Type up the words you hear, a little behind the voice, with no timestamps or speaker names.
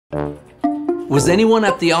Was anyone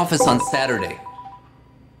at the office on Saturday?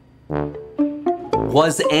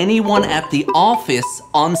 Was anyone at the office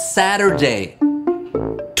on Saturday?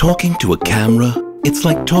 Talking to a camera, it's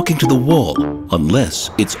like talking to the wall, unless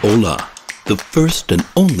it's Ola, the first and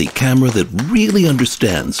only camera that really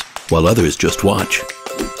understands, while others just watch.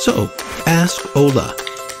 So, ask Ola.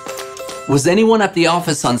 Was anyone at the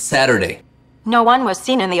office on Saturday? No one was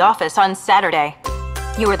seen in the office on Saturday.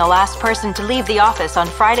 You were the last person to leave the office on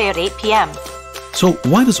Friday at 8 p.m. So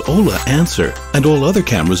why does Ola answer and all other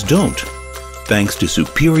cameras don't? Thanks to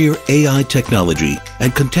superior AI technology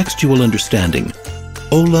and contextual understanding,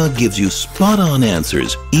 Ola gives you spot-on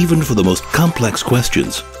answers even for the most complex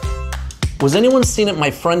questions. Was anyone seen at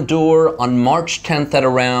my front door on March 10th at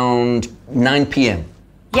around 9 p.m.?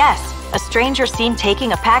 Yes, a stranger seen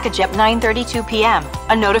taking a package at 9:32 p.m.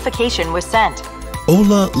 A notification was sent.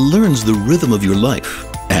 Ola learns the rhythm of your life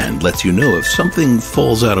and lets you know if something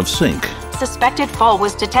falls out of sync. Suspected fall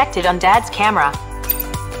was detected on Dad's camera.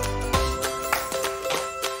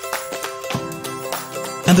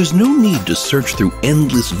 And there's no need to search through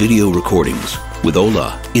endless video recordings. With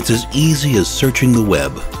Ola, it's as easy as searching the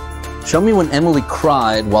web. Show me when Emily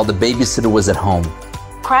cried while the babysitter was at home.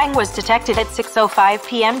 Crying was detected at 6:05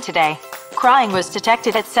 p.m. today. Crying was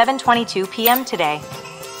detected at 7:22 p.m. today.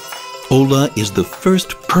 Ola is the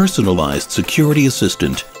first personalized security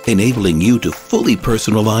assistant, enabling you to fully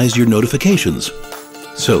personalize your notifications.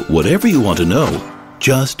 So whatever you want to know,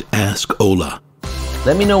 just ask Ola.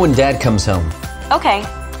 Let me know when Dad comes home. Okay,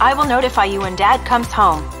 I will notify you when Dad comes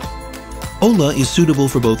home. Ola is suitable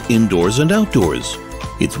for both indoors and outdoors.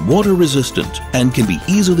 It's water resistant and can be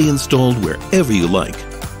easily installed wherever you like.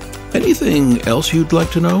 Anything else you'd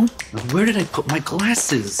like to know? Where did I put my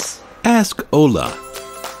glasses? Ask Ola.